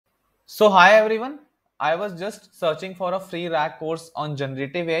So hi everyone, I was just searching for a free rack course on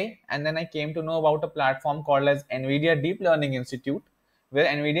generative AI and then I came to know about a platform called as NVIDIA Deep Learning Institute where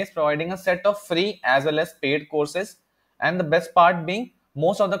NVIDIA is providing a set of free as well as paid courses, and the best part being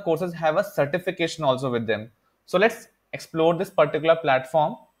most of the courses have a certification also with them. So let's explore this particular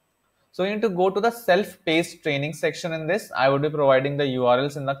platform. So you need to go to the self-paced training section in this. I would be providing the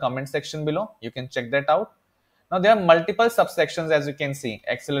URLs in the comment section below. You can check that out. Now there are multiple subsections as you can see: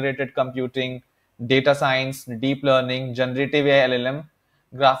 accelerated computing, data science, deep learning, generative AI LLM,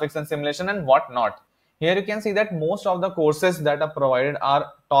 graphics and simulation and whatnot. Here you can see that most of the courses that are provided are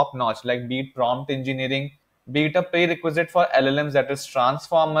top notch, like be it prompt engineering, be it a prerequisite for LLMs, that is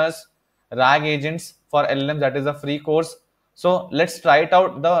transformers, RAG agents for LLM, that is a free course. So let's try it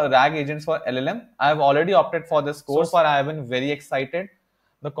out, the RAG agents for LLM. I have already opted for this course. So far I have been very excited.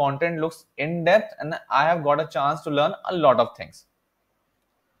 The content looks in depth and I have got a chance to learn a lot of things.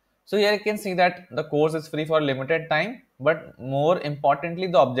 So here you can see that the course is free for limited time, but more importantly,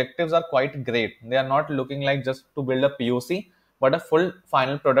 the objectives are quite great. They are not looking like just to build a POC, but a full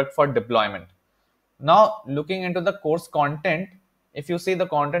final product for deployment. Now, looking into the course content, if you see, the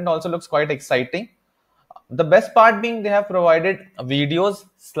content also looks quite exciting. The best part being they have provided videos,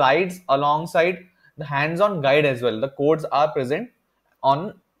 slides alongside the hands-on guide as well. The codes are present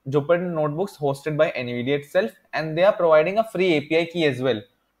on Jupyter notebooks hosted by NVIDIA itself, and they are providing a free API key as well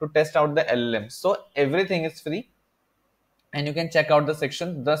to test out the LLM. So everything is free, and you can check out the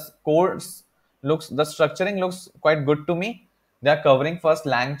section. The structuring looks quite good to me. They are covering first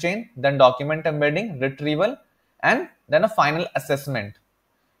LangChain, then document embedding, retrieval, and then a final assessment.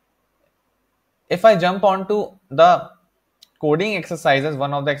 If I jump onto the coding exercises,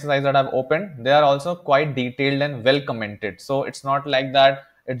 one of the exercises that I've opened, they are also quite detailed and well commented. So it's not like that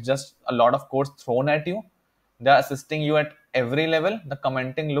it's just a lot of codes thrown at you. They are assisting you at every level. The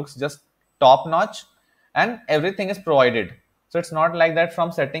commenting looks just top notch and everything is provided. So it's not like that,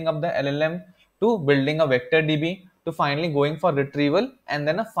 from setting up the LLM to building a vector DB to finally going for retrieval and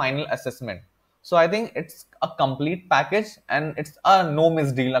then a final assessment. So I think it's a complete package and it's a no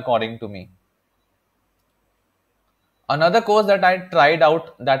miss deal according to me. Another course that I tried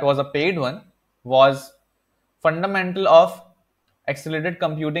out that was a paid one was Fundamental of Accelerated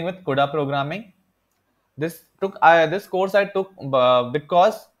Computing with CUDA Programming. This course I took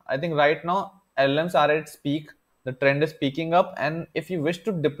because I think right now LLMs are at its peak. The trend is peaking up, and if you wish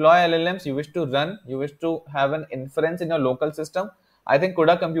to deploy LLMs, you wish to have an inference in your local system, I think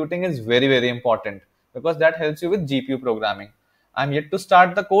CUDA computing is very important because that helps you with GPU programming. I'm yet to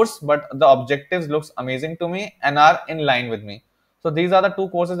start the course, but the objectives looks amazing to me and are in line with me. So these are the two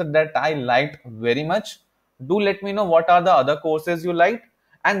courses that I liked very much. Do let me know what are the other courses you liked.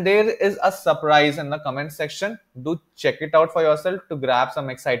 And there is a surprise in the comment section. Do check it out for yourself to grab some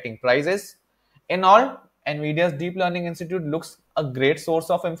exciting prizes. In all, NVIDIA's Deep Learning Institute looks a great source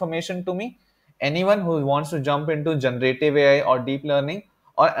of information to me. Anyone who wants to jump into generative AI or deep learning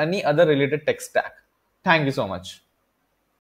or any other related tech stack. Thank you so much.